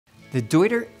The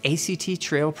Deuter ACT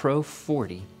Trail Pro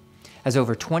 40 has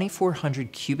over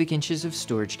 2,400 cubic inches of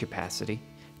storage capacity,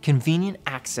 convenient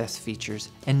access features,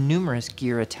 and numerous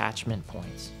gear attachment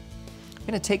points. I'm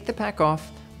going to take the pack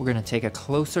off. We're going to take a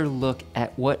closer look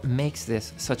at what makes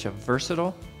this such a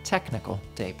versatile, technical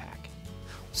day pack.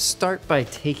 Start by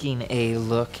taking a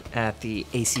look at the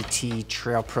ACT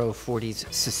Trail Pro 40's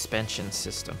suspension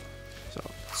system. So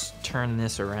let's turn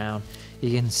this around.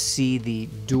 You can see the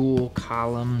dual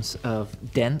columns of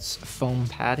dense foam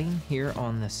padding here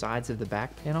on the sides of the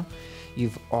back panel.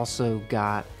 You've also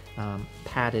got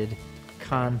padded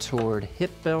contoured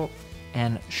hip belt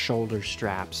and shoulder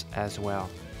straps as well.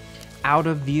 Out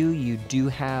of view, you do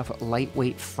have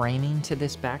lightweight framing to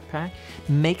this backpack.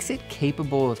 Makes it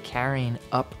capable of carrying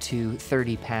up to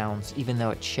 30 pounds, even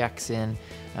though it checks in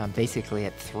basically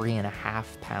at 3.5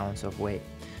 pounds of weight.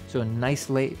 So a nice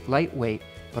lightweight,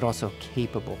 but also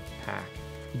capable pack.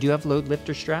 You do have load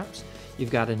lifter straps.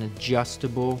 You've got an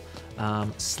adjustable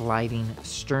sliding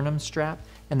sternum strap,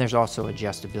 and there's also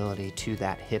adjustability to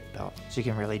that hip belt, so you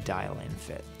can really dial in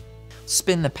fit.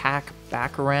 Spin the pack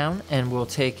back around and we'll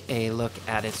take a look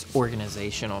at its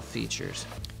organizational features.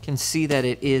 You can see that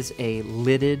it is a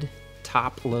lidded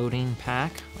top loading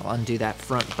pack. I'll undo that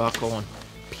front buckle and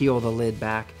peel the lid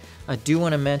back. I do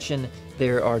want to mention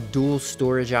there are dual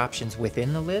storage options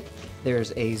within the lid.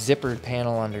 There's a zippered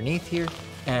panel underneath here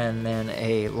and then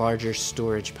a larger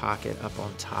storage pocket up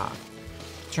on top.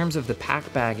 In terms of the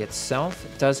pack bag itself,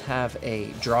 it does have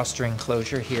a drawstring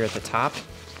closure here at the top.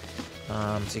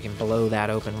 So you can blow that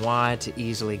open wide to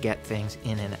easily get things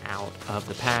in and out of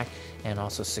the pack and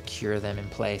also secure them in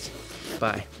place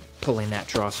by pulling that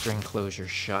drawstring closure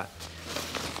shut.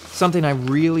 Something I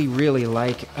really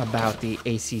like about the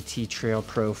ACT Trail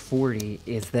Pro 40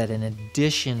 is that in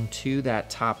addition to that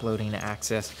top loading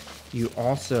access, you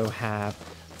also have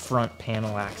front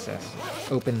panel access.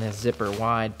 Open this zipper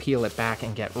wide, peel it back,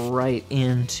 and get right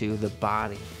into the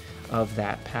body of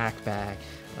that pack bag.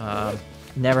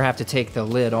 Never have to take the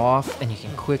lid off, and you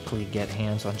can quickly get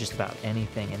hands on just about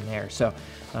anything in there. So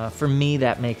for me,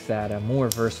 that makes that a more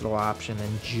versatile option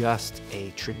than just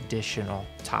a traditional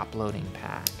top loading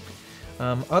pack.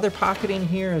 Other pocketing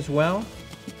here as well.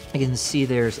 You can see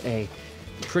there's a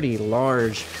pretty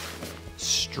large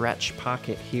stretch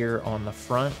pocket here on the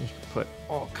front. You can put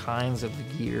all kinds of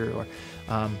gear or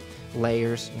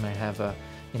layers. You might have a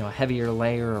heavier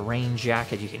layer, a rain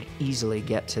jacket. You can easily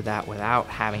get to that without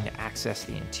having to access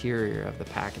the interior of the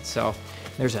pack itself.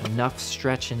 There's enough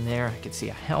stretch in there. I could see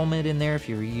a helmet in there if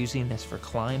you were using this for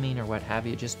climbing or what have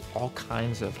you. Just all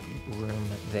kinds of room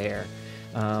there.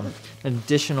 An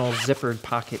additional zippered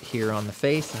pocket here on the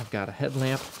face. I've got a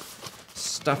headlamp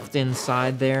stuffed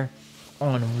inside there.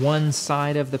 On one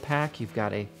side of the pack, you've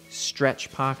got a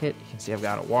stretch pocket. You can see I've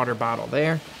got a water bottle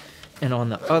there. And on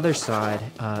the other side,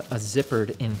 a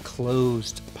zippered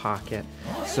enclosed pocket,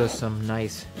 so some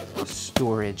nice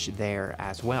storage there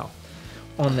as well.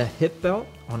 On the hip belt,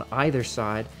 on either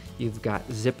side, you've got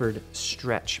zippered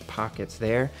stretch pockets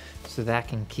there, so that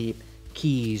can keep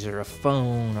keys or a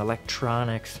phone,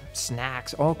 electronics,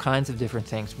 snacks, all kinds of different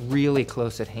things really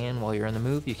close at hand while you're on the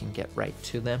move. You can get right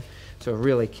to them. So a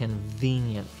really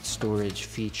convenient storage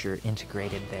feature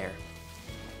integrated there.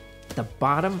 The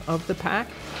bottom of the pack,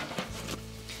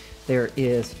 there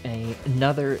is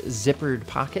another zippered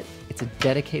pocket. It's a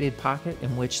dedicated pocket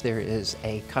in which there is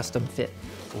a custom fit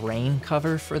rain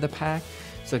cover for the pack.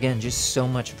 So again, just so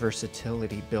much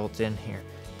versatility built in here.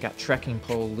 Got trekking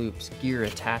pole loops, gear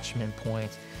attachment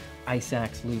points, ice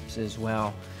axe loops as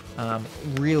well.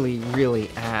 Really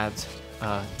adds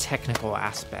a technical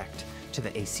aspect to the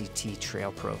ACT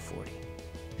Trail Pro 40.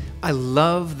 I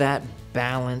love that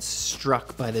balance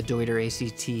struck by the Deuter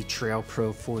ACT Trail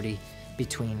Pro 40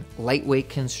 between lightweight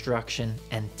construction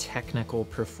and technical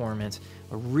performance.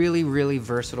 A really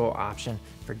versatile option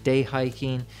for day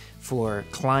hiking, for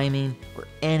climbing, or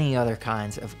any other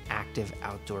kinds of active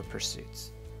outdoor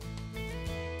pursuits.